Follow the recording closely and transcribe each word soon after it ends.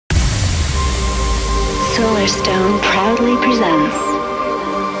Solarstone proudly presents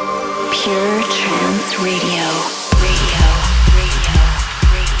Pure Trance Radio.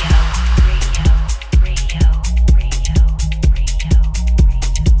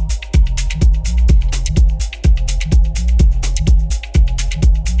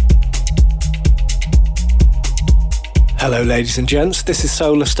 Hello ladies and gents, this is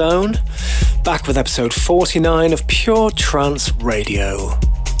Solarstone, back with episode 49 of Pure Trance Radio.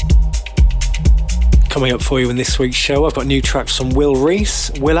 Coming up for you in this week's show, I've got new tracks from Will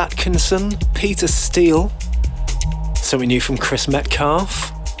Rees, Will Atkinson, Peter Steele, something new from Chris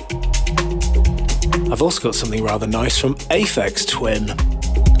Metcalf. I've also got something rather nice from Aphex Twin.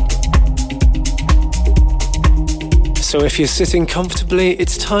 So if you're sitting comfortably,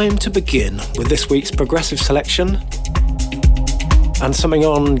 it's time to begin with this week's progressive selection and something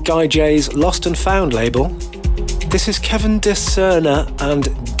on Guy J's Lost and Found label. This is Kevin Discerner and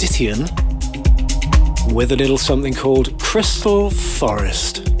Dittian with a little something called Crystal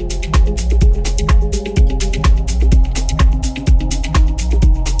Forest.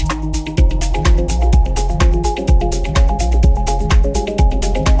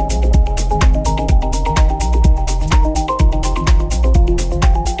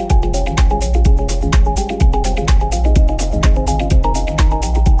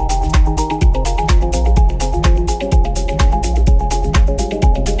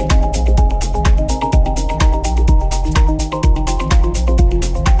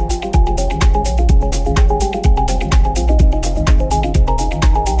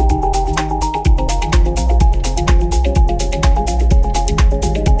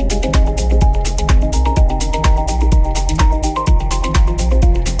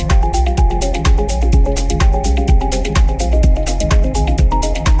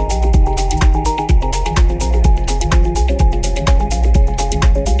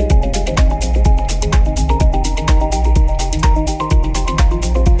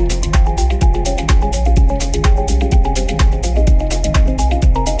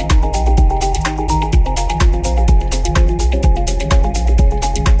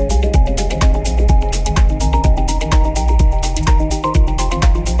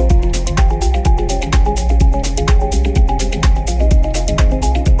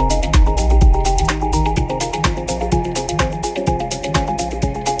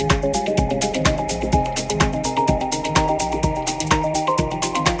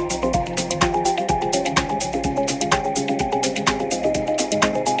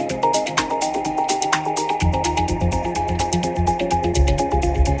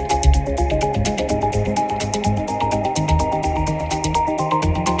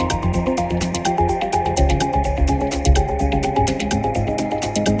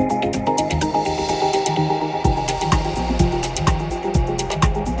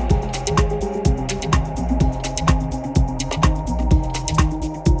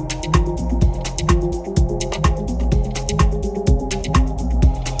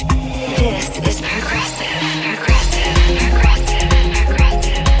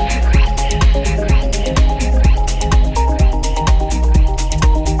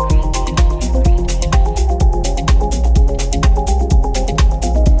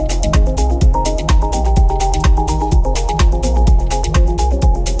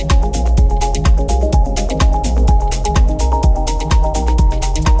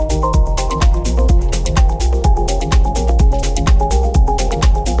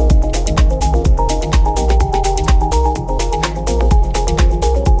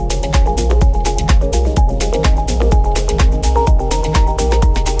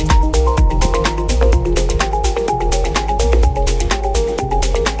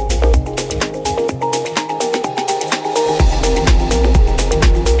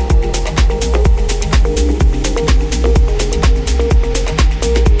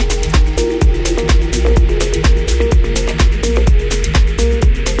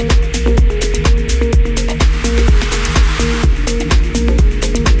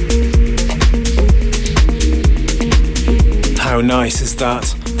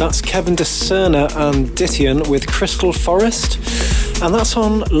 That's Kevin Discerner and Dittian with Crystal Forest, and that's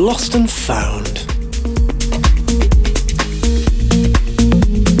on Lost and Found.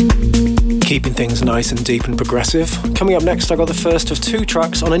 Keeping things nice and deep and progressive. Coming up next, I got the first of two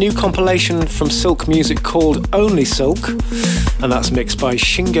tracks on a new compilation from Silk Music called Only Silk, and that's mixed by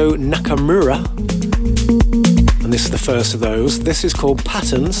Shingo Nakamura. And this is the first of those. This is called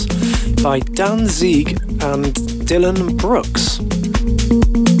Patterns by Dan Zieg and Dylan Brooks.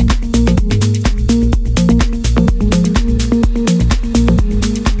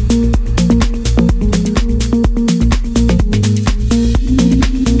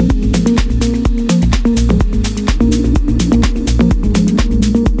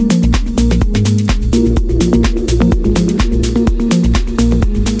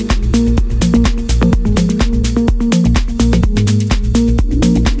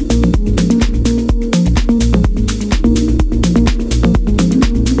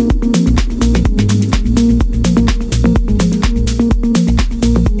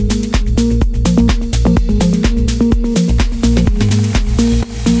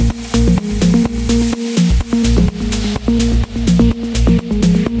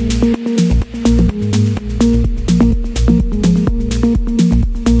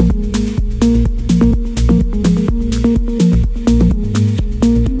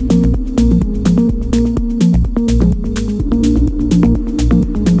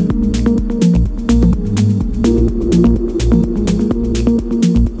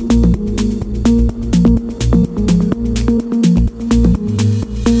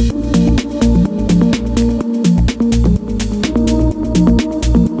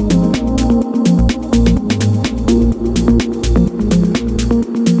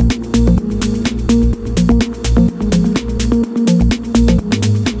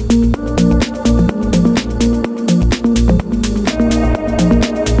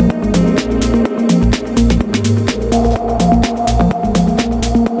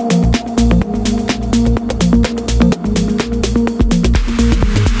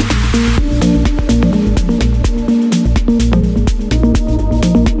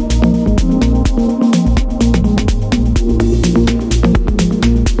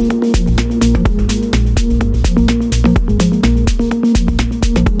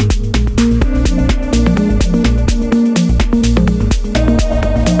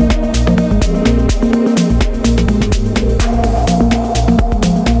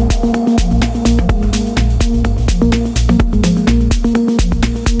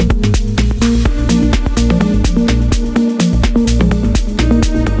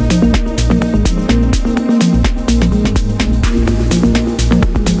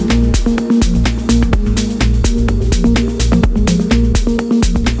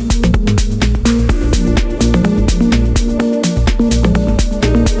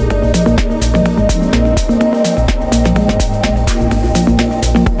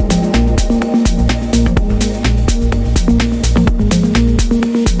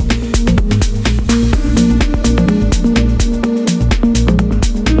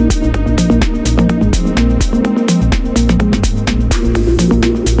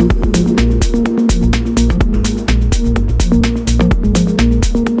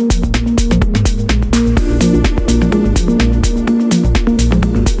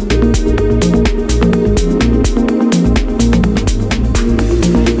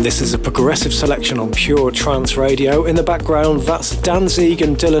 progressive selection on Pure Trance Radio. In the background, that's Danzig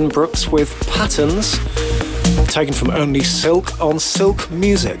and Dylan Brooks with Patterns, taken from Only Silk on Silk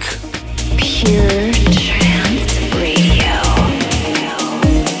Music. Pure Trance Radio.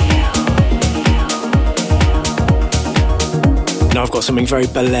 Now I've got something very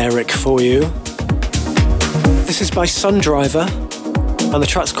Balearic for you. This is by Sundriver, and the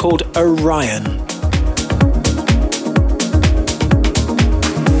track's called Orion.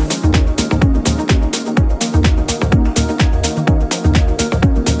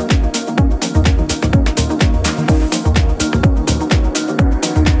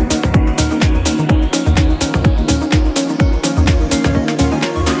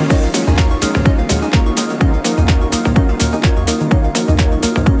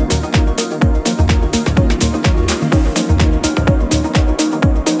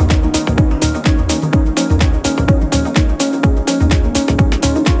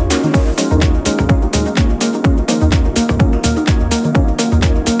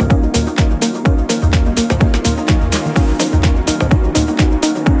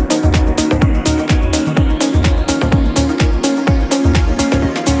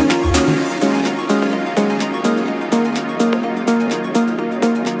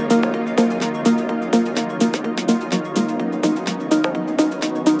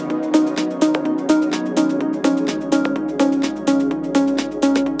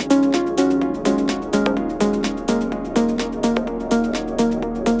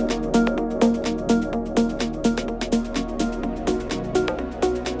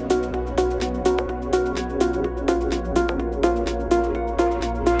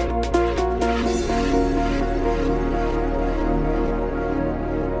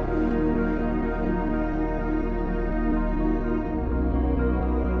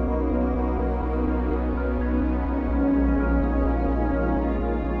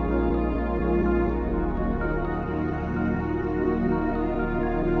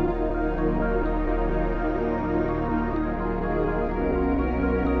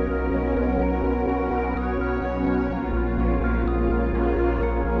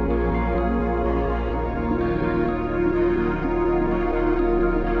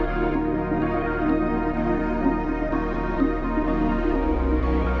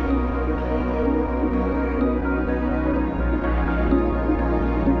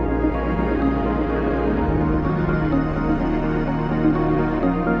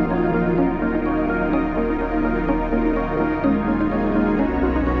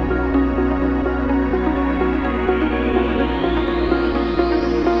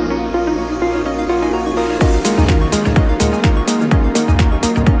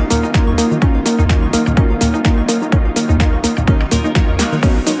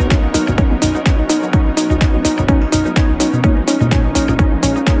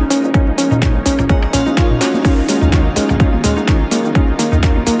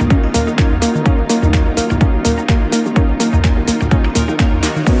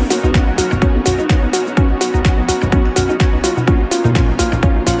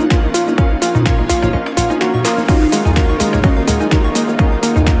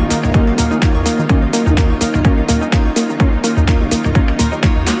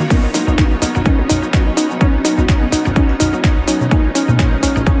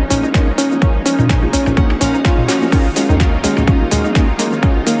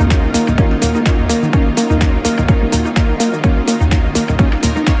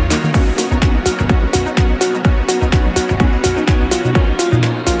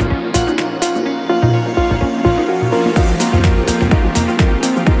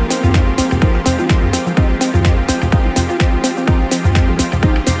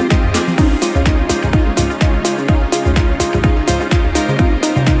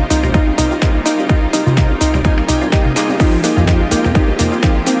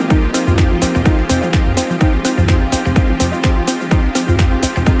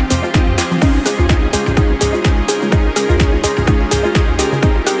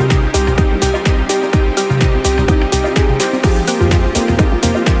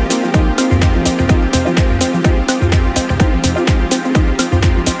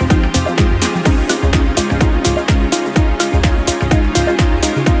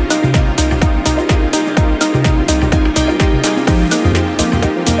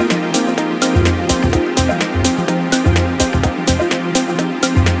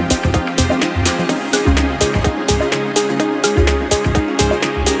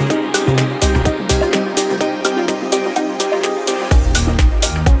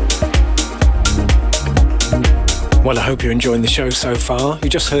 Well, I hope you're enjoying the show so far. You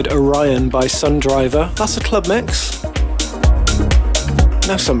just heard Orion by Sundriver. That's a club mix.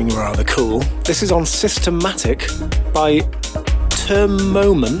 Now something rather cool. This is on Systematic by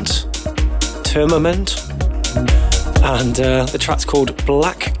Termament. And the track's called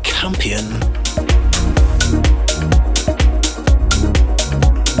Black Campion.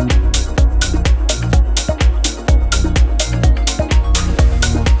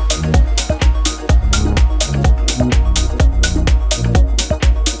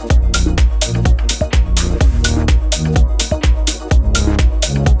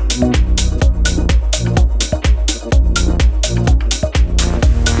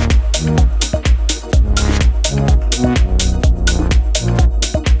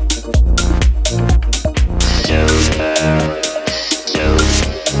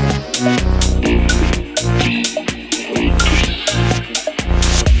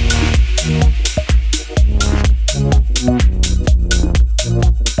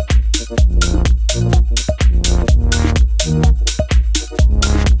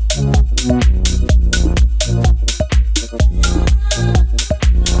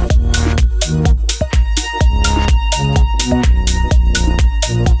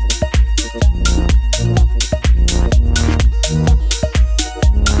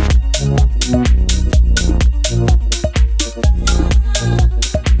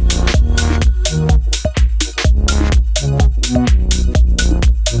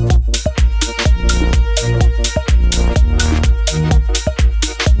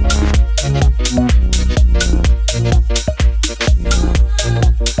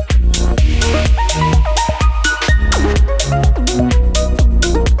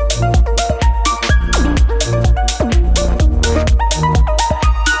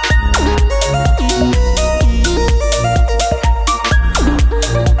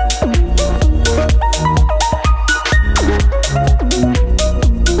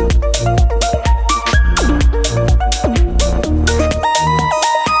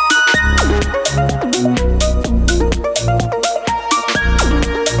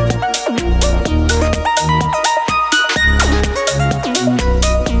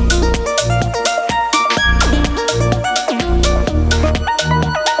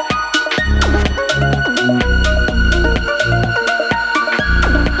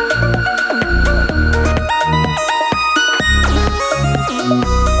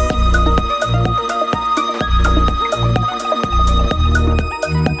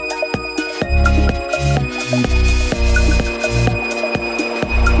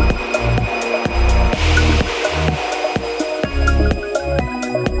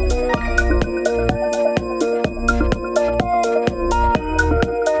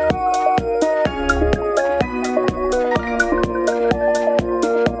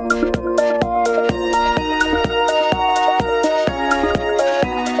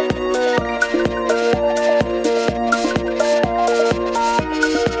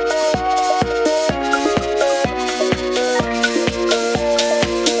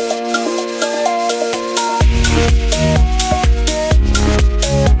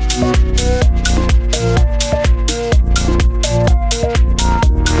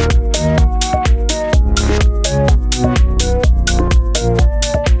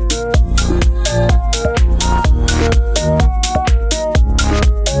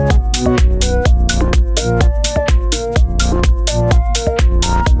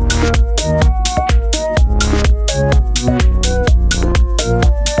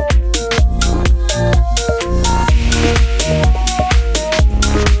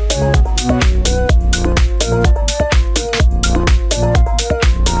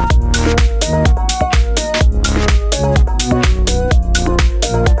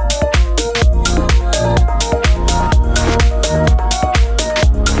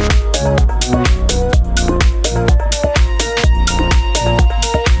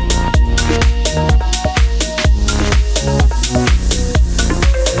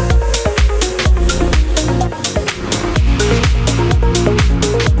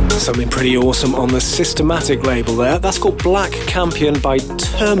 something pretty awesome on the Systematic label there. That's called Black Campion by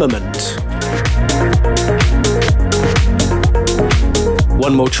Termament.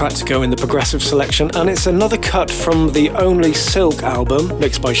 One more track to go in the progressive selection, and it's another cut from the Only Silk album,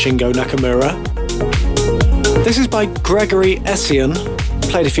 mixed by Shingo Nakamura. This is by Gregory Essien.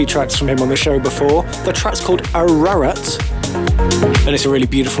 Played a few tracks from him on the show before. The track's called Ararat, and it's a really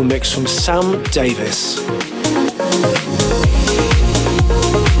beautiful mix from Sam Davis.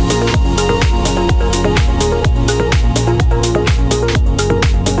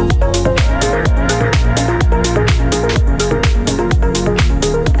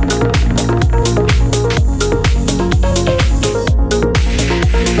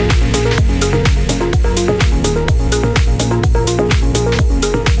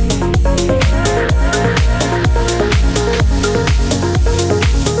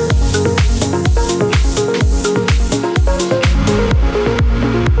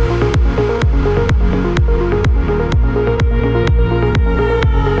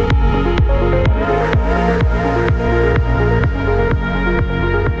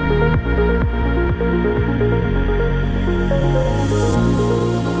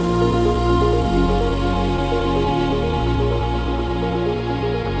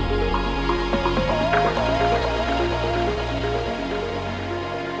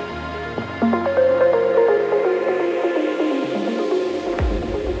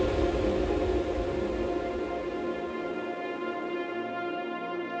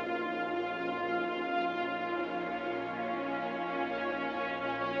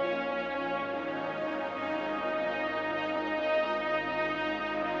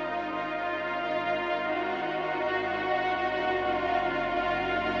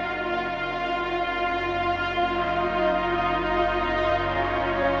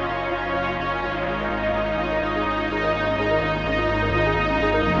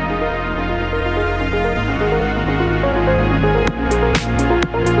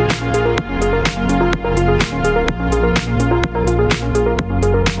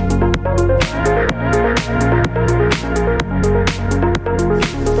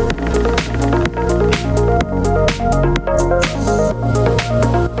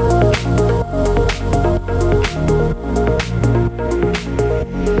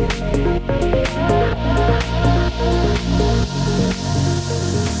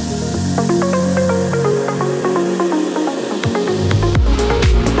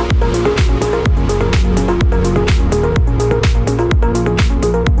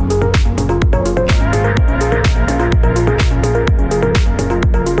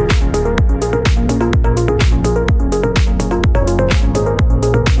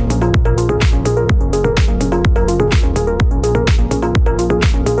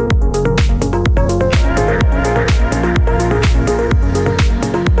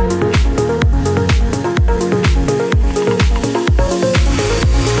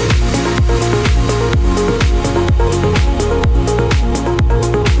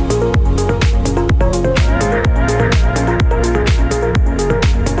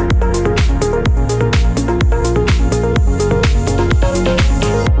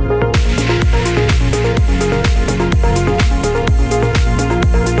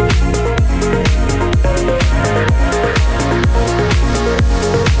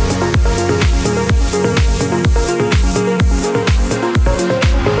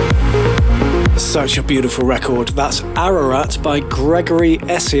 such a beautiful record. That's Ararat by Gregory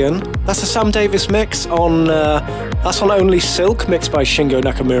Essien. That's a Sam Davis mix on Only Silk, mixed by Shingo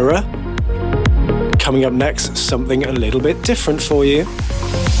Nakamura. Coming up next, something a little bit different for you.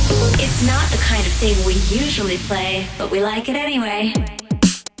 It's not the kind of thing we usually play, but we like it anyway.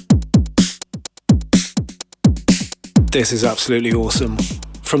 This is absolutely awesome.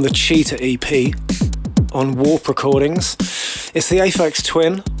 From the Cheetah EP on Warp Recordings. It's the Aphex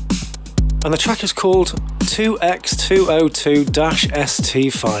Twin, and the track is called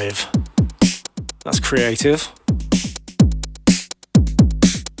 2X202-ST5. That's creative.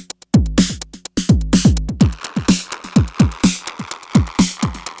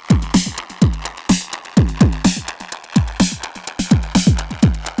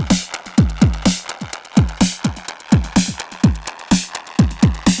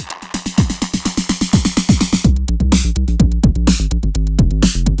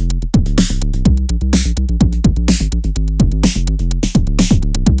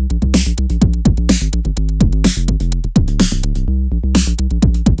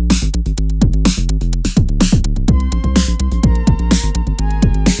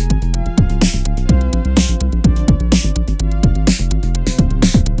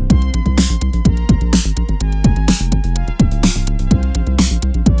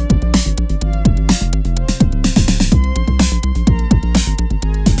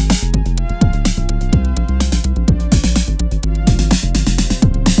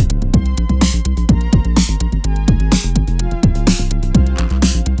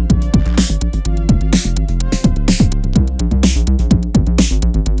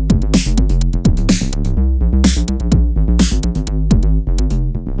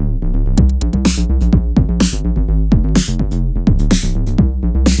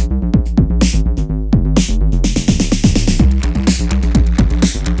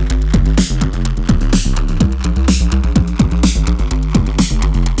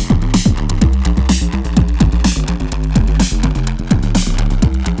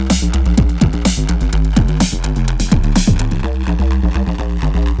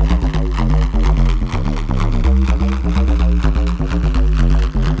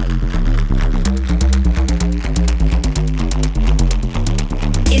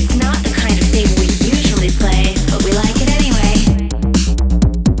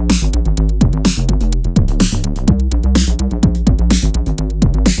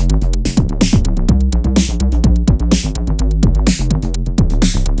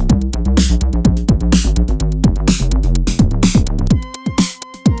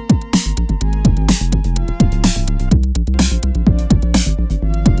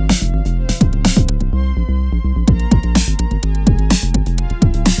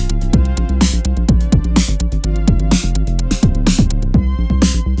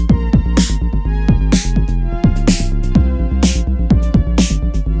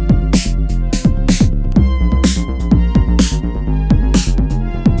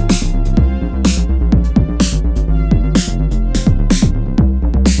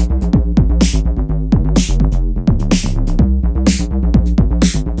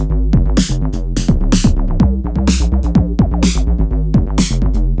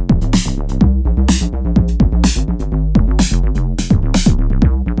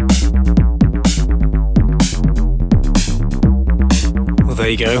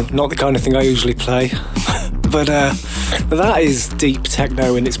 you go. Not the kind of thing I usually play. but that is deep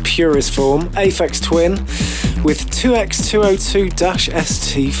techno in its purest form. Aphex Twin with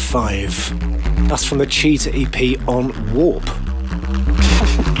 2X202-ST5. That's from the Cheetah EP on Warp.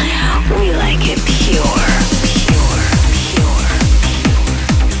 We like it pure.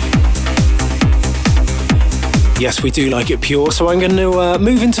 Yes, we do like it pure, so I'm going to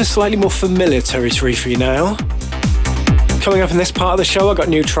move into slightly more familiar territory for you now. Coming up in this part of the show, I got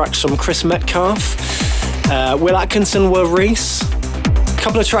new tracks from Chris Metcalf, Will Atkinson, Will Reese, a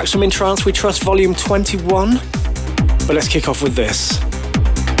couple of tracks from In Trance We Trust Volume 21. But let's kick off with this.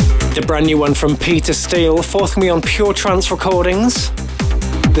 The brand new one from Peter Steele, forthcoming on Pure Trance Recordings.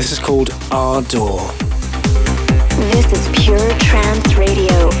 This is called Ardor. This is Pure Trance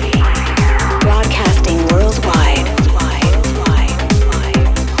Radio, broadcasting worldwide.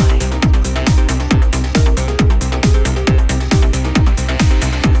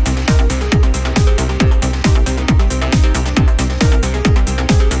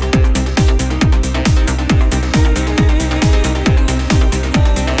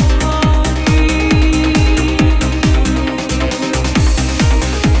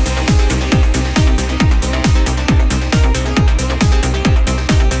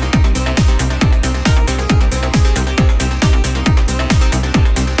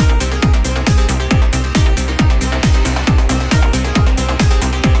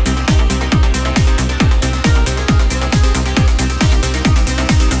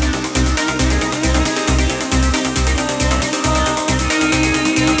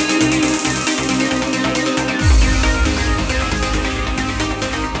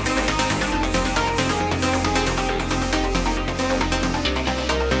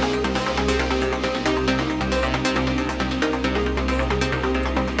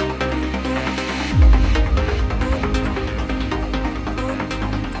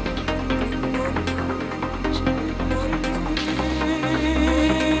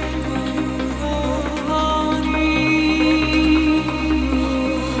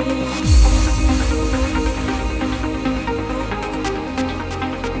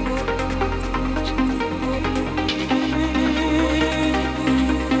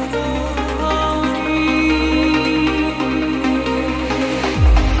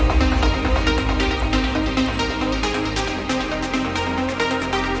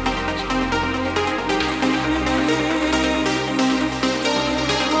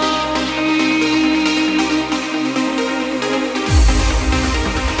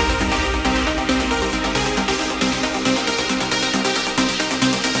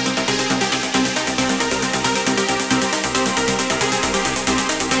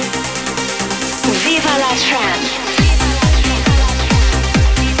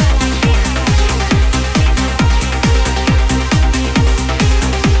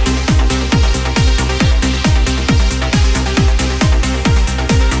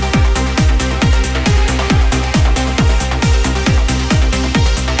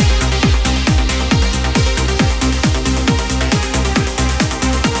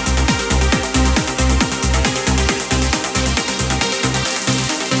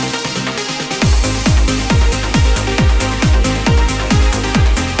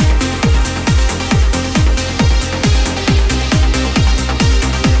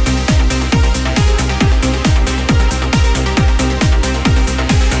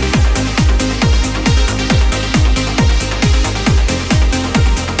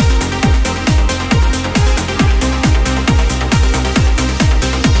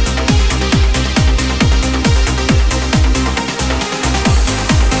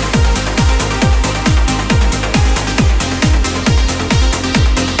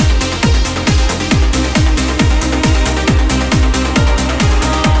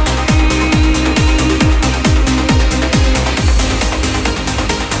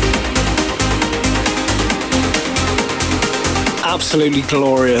 absolutely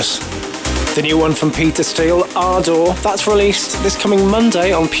glorious. The new one from Peter Steele, Ardor, that's released this coming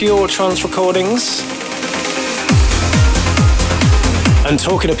Monday on Pure Trance Recordings. And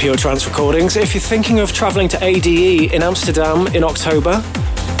talking of Pure Trance Recordings, if you're thinking of travelling to ADE in Amsterdam in October,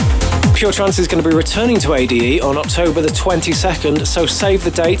 Pure Trance is going to be returning to ADE on October the 22nd, so save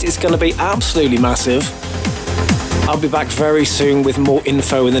the date, it's going to be absolutely massive. I'll be back very soon with more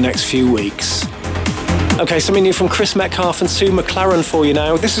info in the next few weeks. Okay, something new from Chris Metcalf and Sue McLaren for you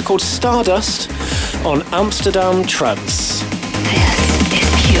now. This is called Stardust on Amsterdam Trance. This is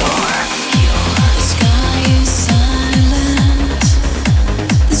Pure.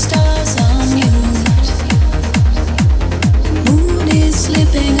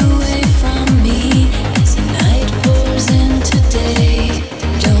 Slipping away from me as the night pours into day.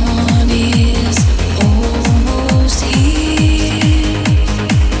 Dawn is almost here.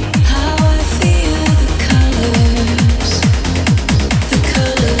 How I feel the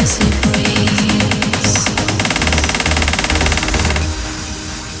colors it brings.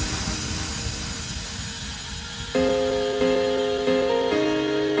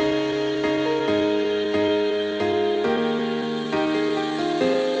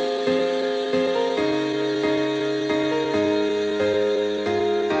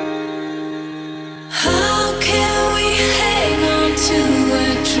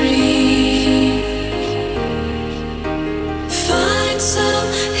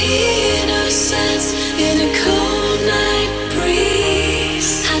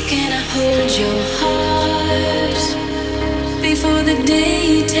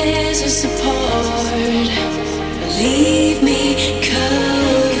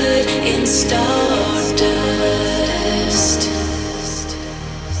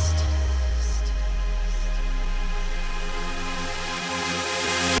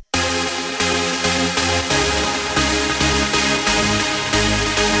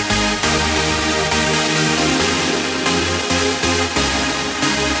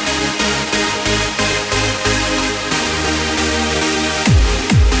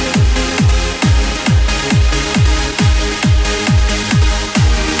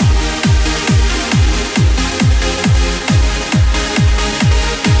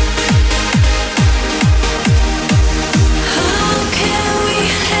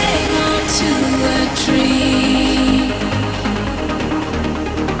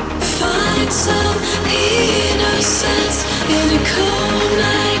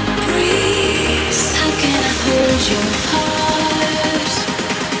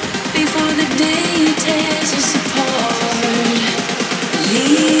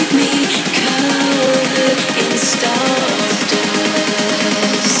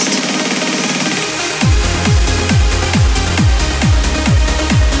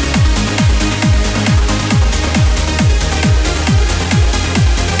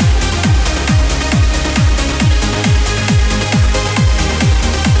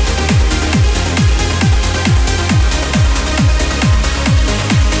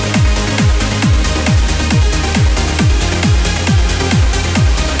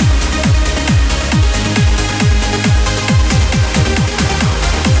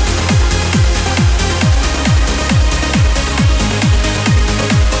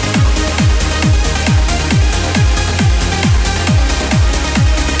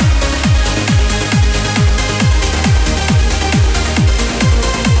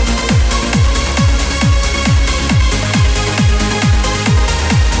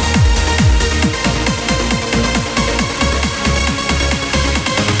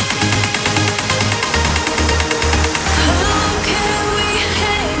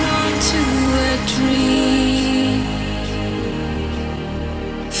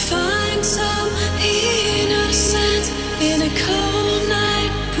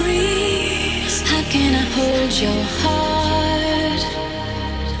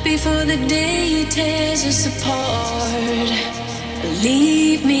 before the day tears us apart.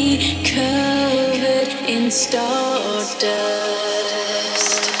 Leave me covered in stardust.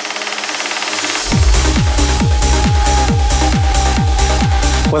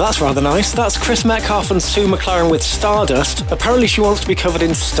 Well, that's rather nice. That's Chris Metcalf and Sue McLaren with Stardust. Apparently she wants to be covered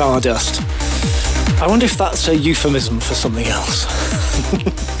in stardust. I wonder if that's a euphemism for something else.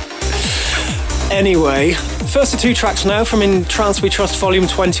 Anyway, first of two tracks now from In Trance We Trust Volume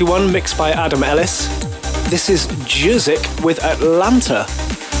 21, mixed by Adam Ellis. This is Juzik with Atlanta.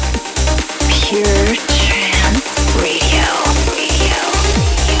 Pure Trance Radio.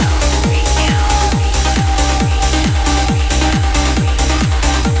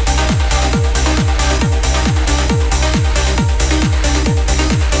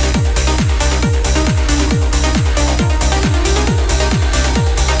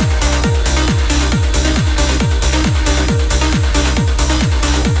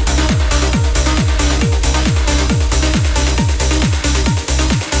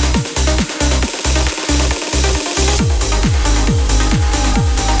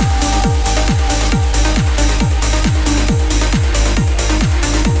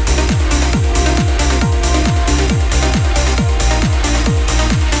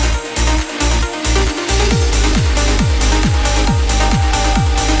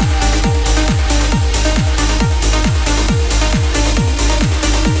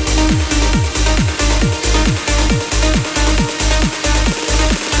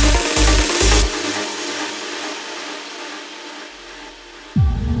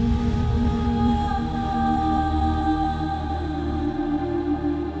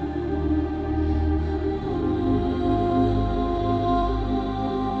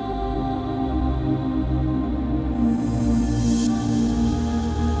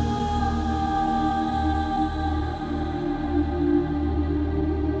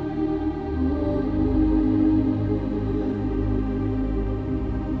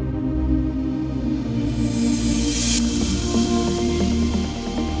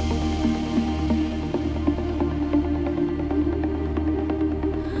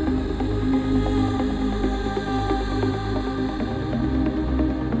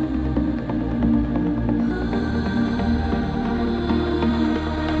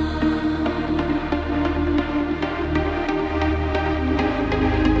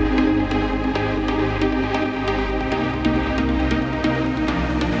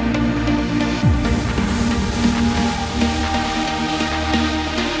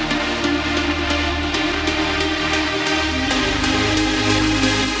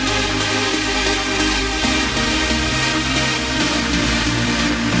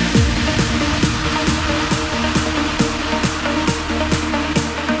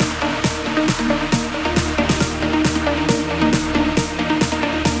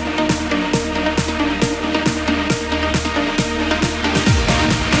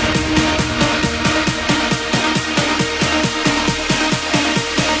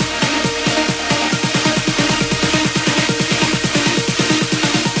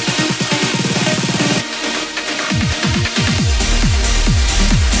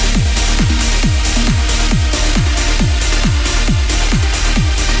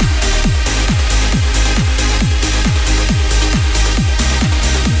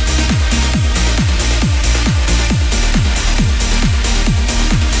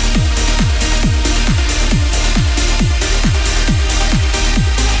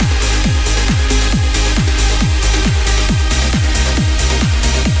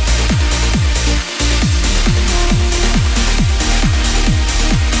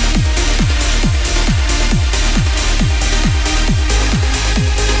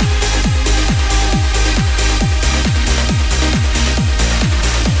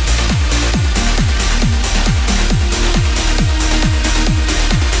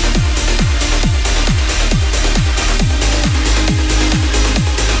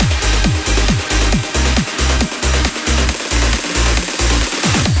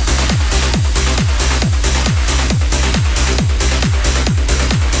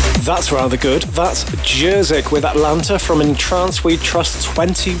 That's rather good. That's Jerzik with Atlanta from In Trance We Trust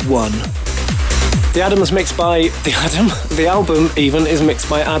 21. The album even is mixed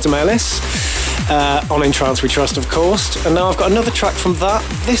by Adam Ellis on In Trance We Trust, of course. And now I've got another track from that.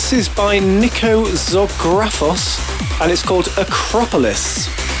 This is by Nico Zographos and it's called Acropolis.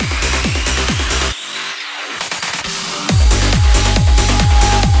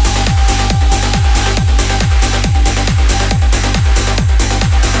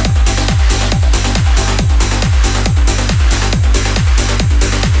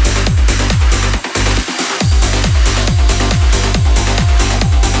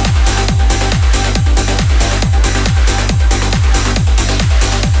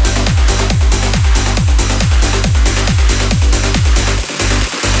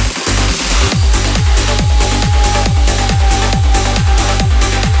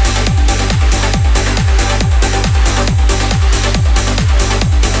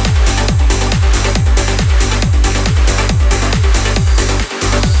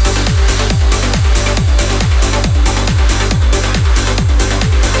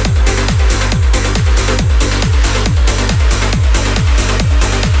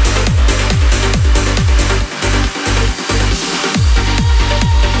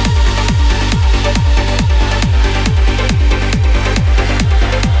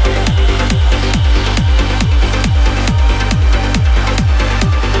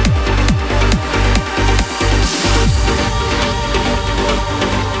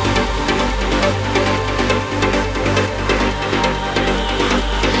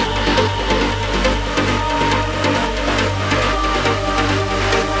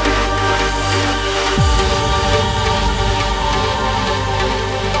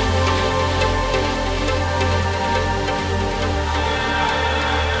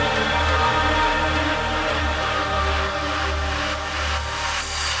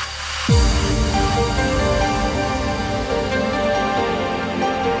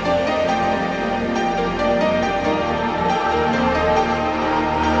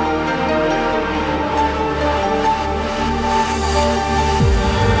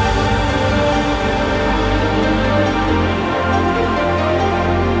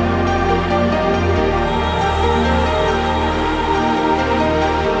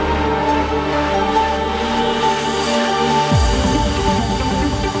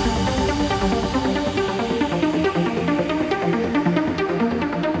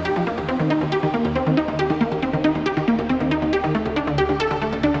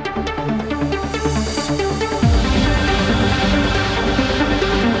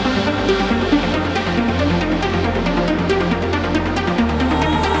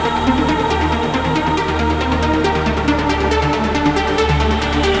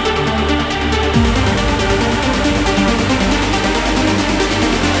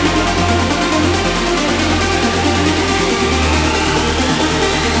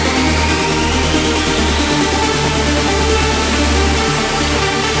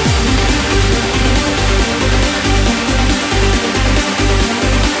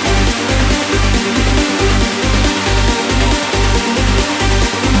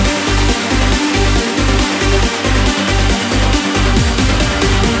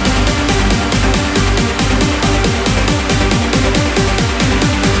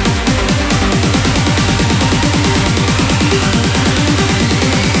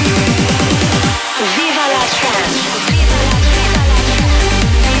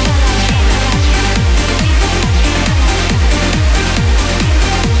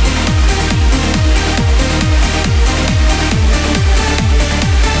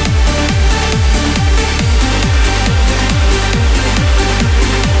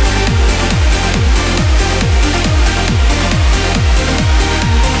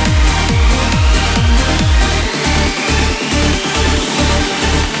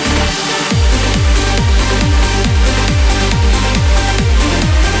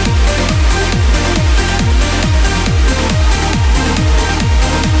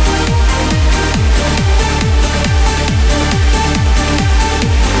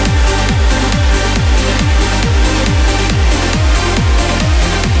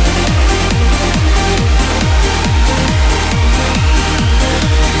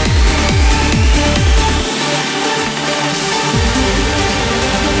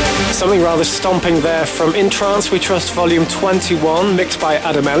 Something rather stomping there from In Trance We Trust Volume 21, mixed by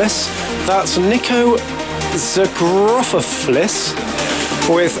Adam Ellis. That's Nico Zagrofoflis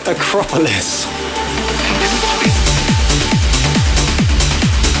with Acropolis.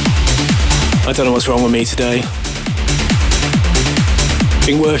 I don't know what's wrong with me today.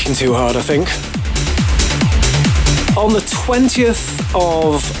 Been working too hard, I think. On the 20th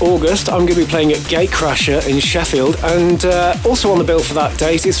of August, I'm going to be playing at Gatecrasher in Sheffield, and also on the bill for that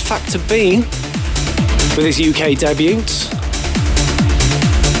date is Factor B with his UK debut.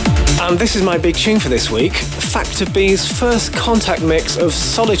 And this is my big tune for this week, Factor B's first contact mix of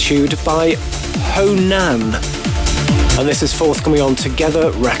Solitude by Honan. And this is forthcoming on Together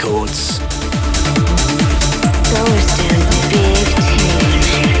Records. Solarstone's big tune.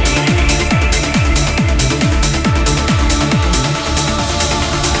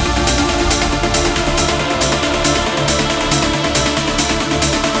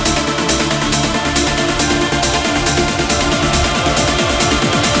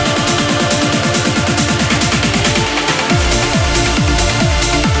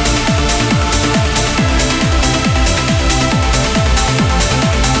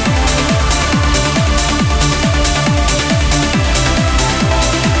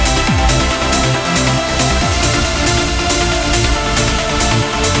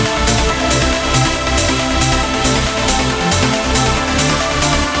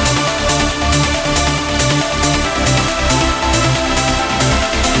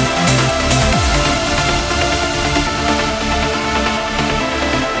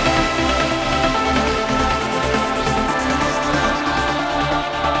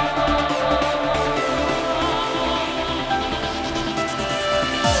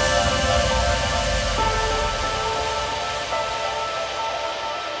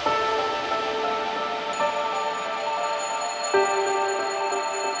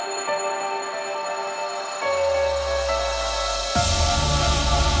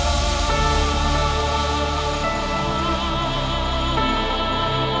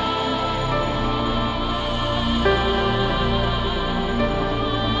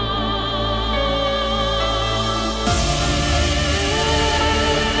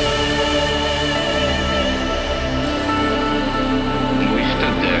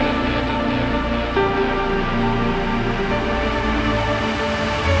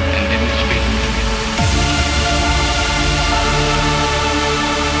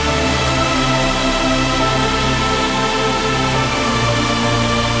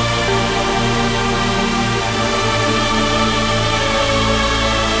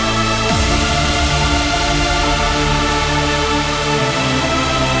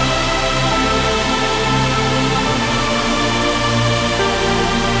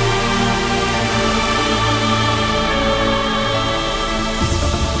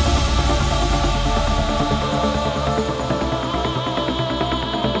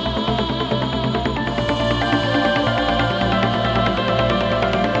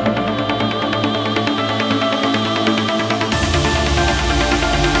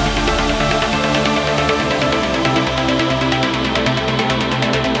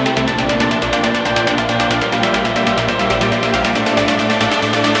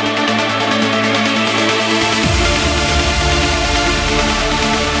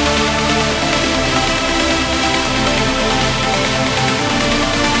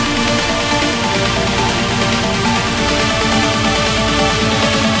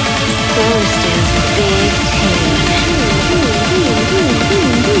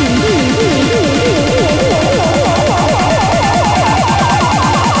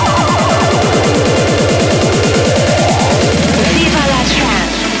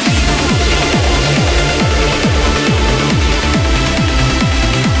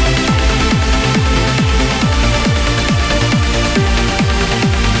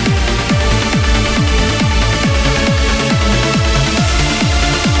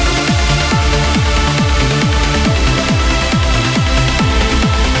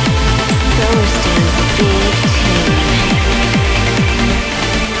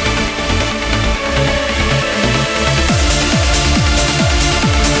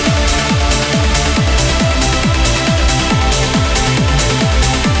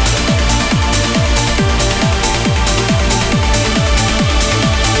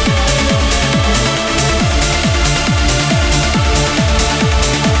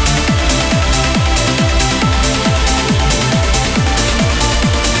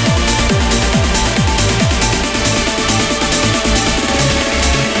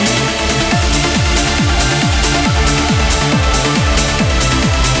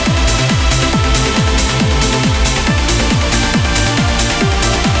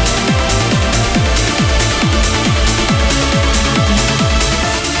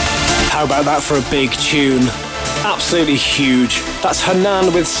 How about that for a big tune? Absolutely huge. That's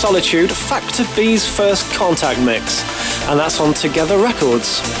Hanan with Solitude, Factor B's first contact mix. And that's on Together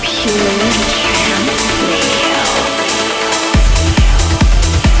Records.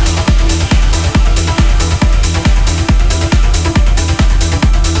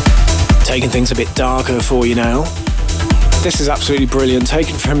 Making things a bit darker for you now. This is absolutely brilliant,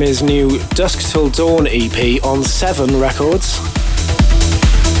 taken from his new Dusk Till Dawn EP on 7 Records.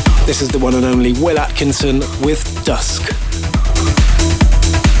 This is the one and only Will Atkinson with Dusk.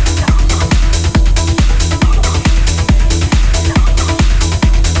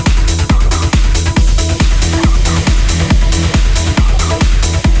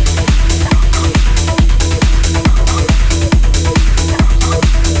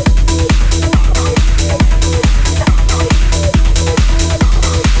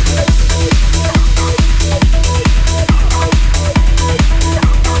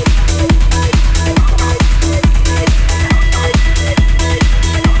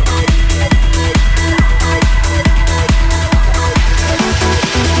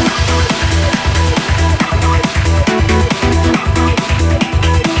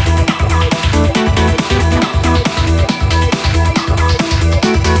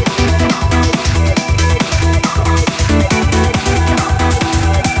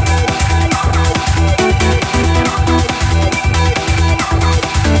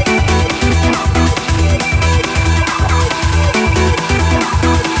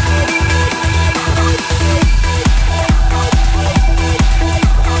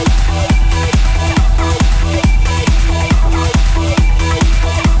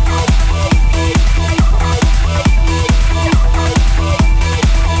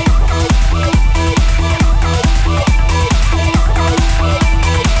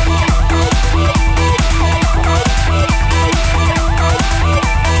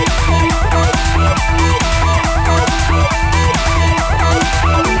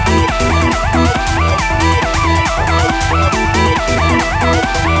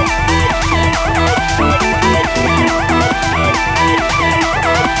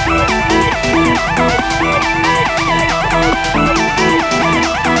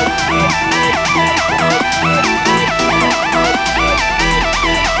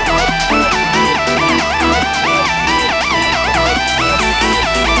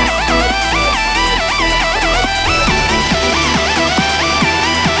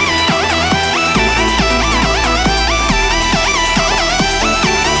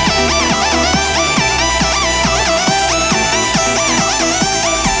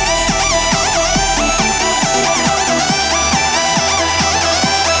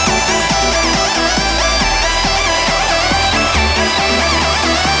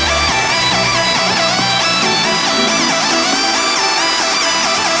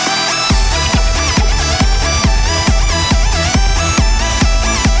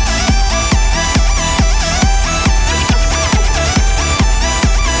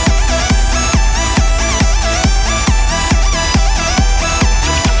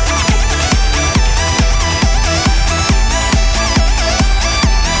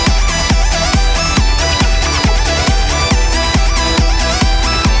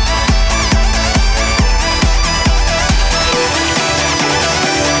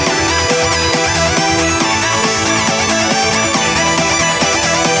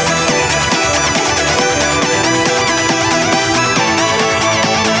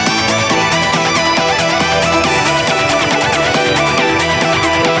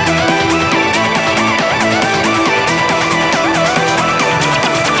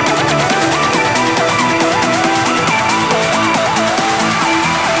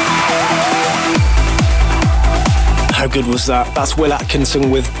 Good was that? That's Will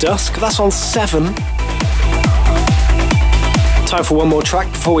Atkinson with Dusk. That's on 7. Time for one more track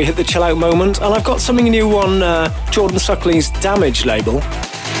before we hit the chill out moment, and I've got something new on Jordan Suckley's Damage label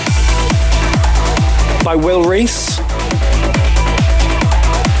by Will Reese.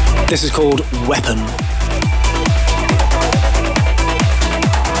 This is called Weapon.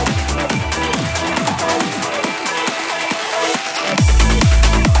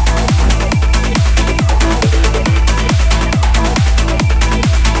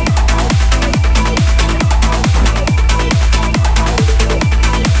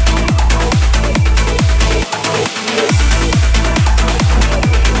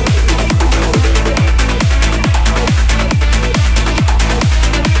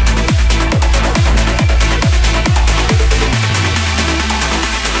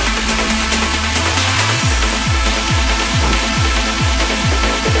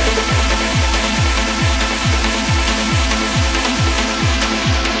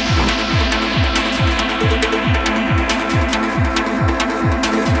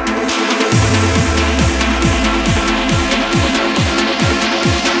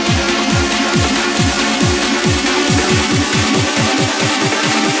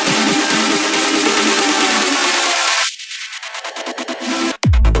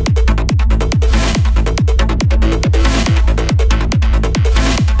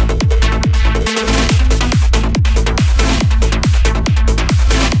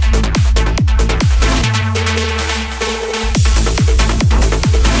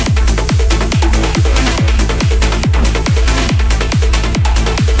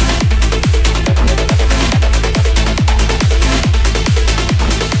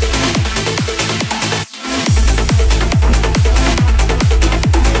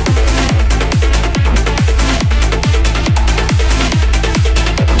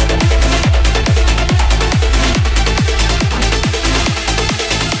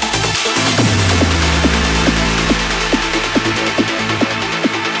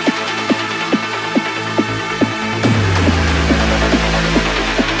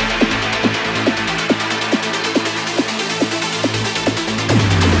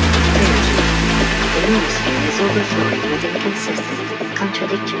 overflowing with inconsistent,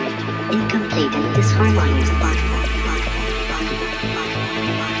 contradictory, incomplete and disharmonious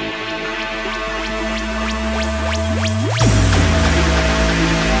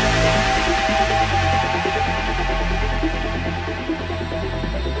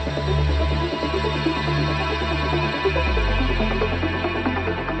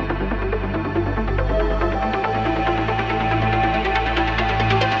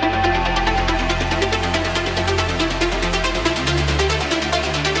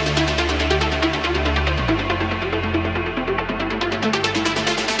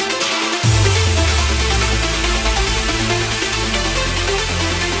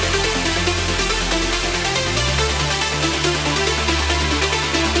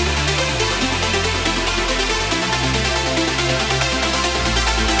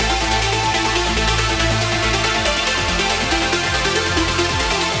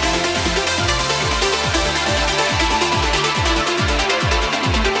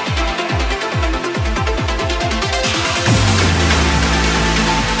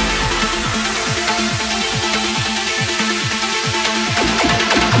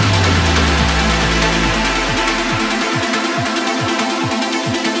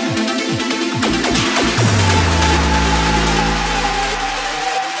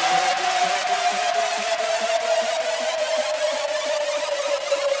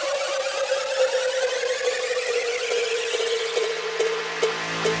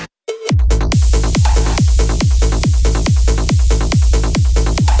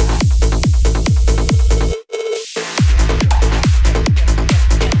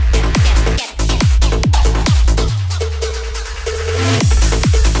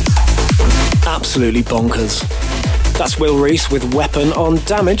Absolutely bonkers. That's Will Reese with Weapon on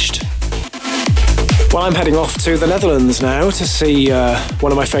Damaged. Well, I'm heading off to the Netherlands now to see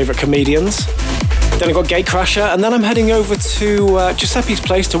one of my favourite comedians. Then I've got Gatecrasher, and then I'm heading over to Giuseppe's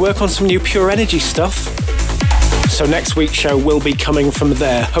place to work on some new Pure Energy stuff. So next week's show will be coming from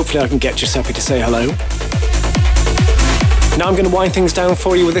there. Hopefully I can get Giuseppe to say hello. Now I'm going to wind things down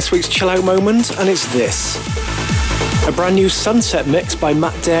for you with this week's chill out moment, and it's this. A brand new Sunset mix by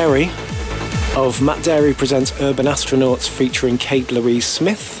Matt Darey of Matt Darey Presents Urban Astronauts featuring Kate Louise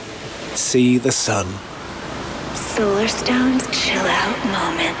Smith. See the Sun. Solarstone's chill out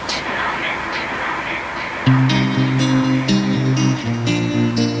moment.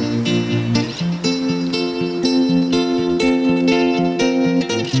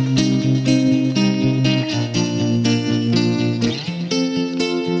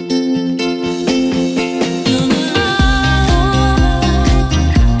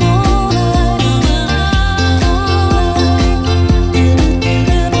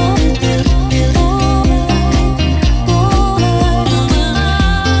 Oh,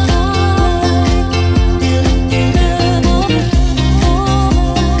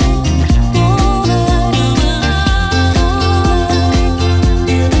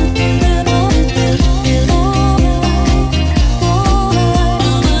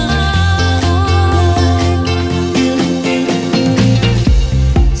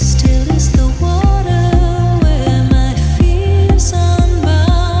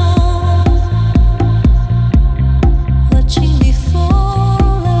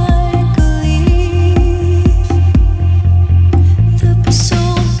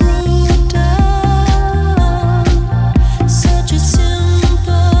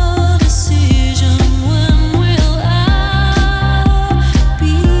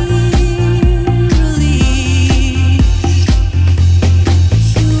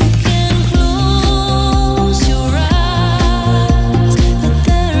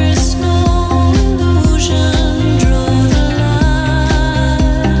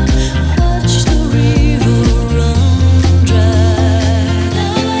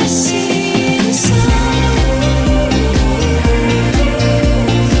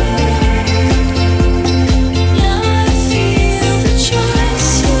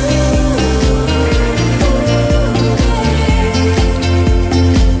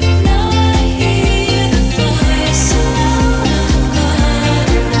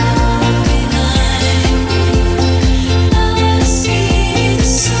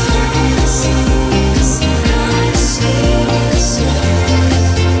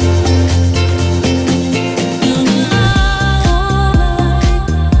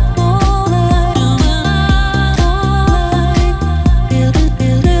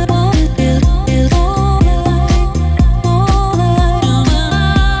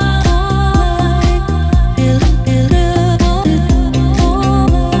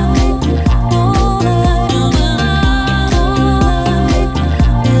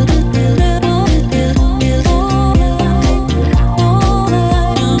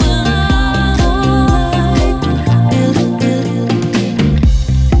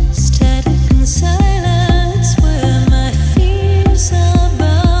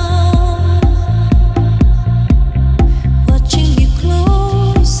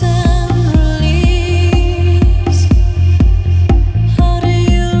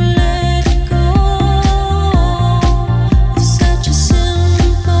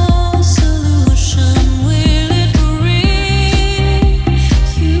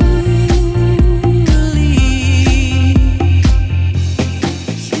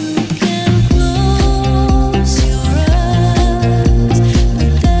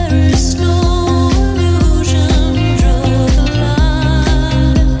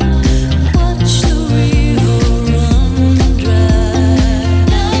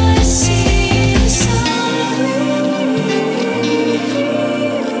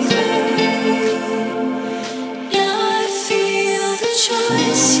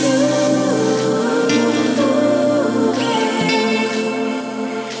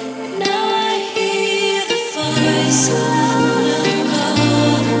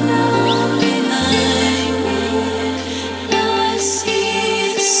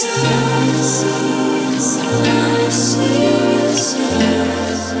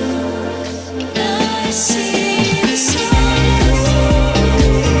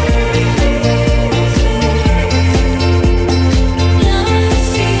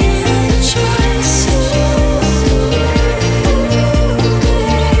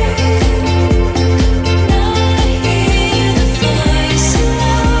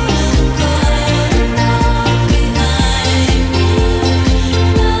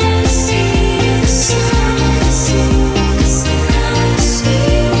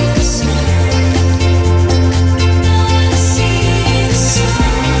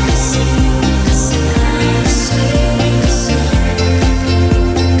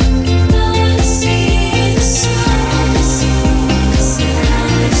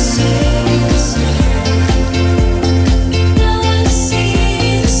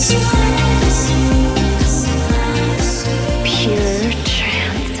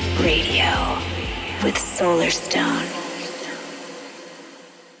 with Solar Stone.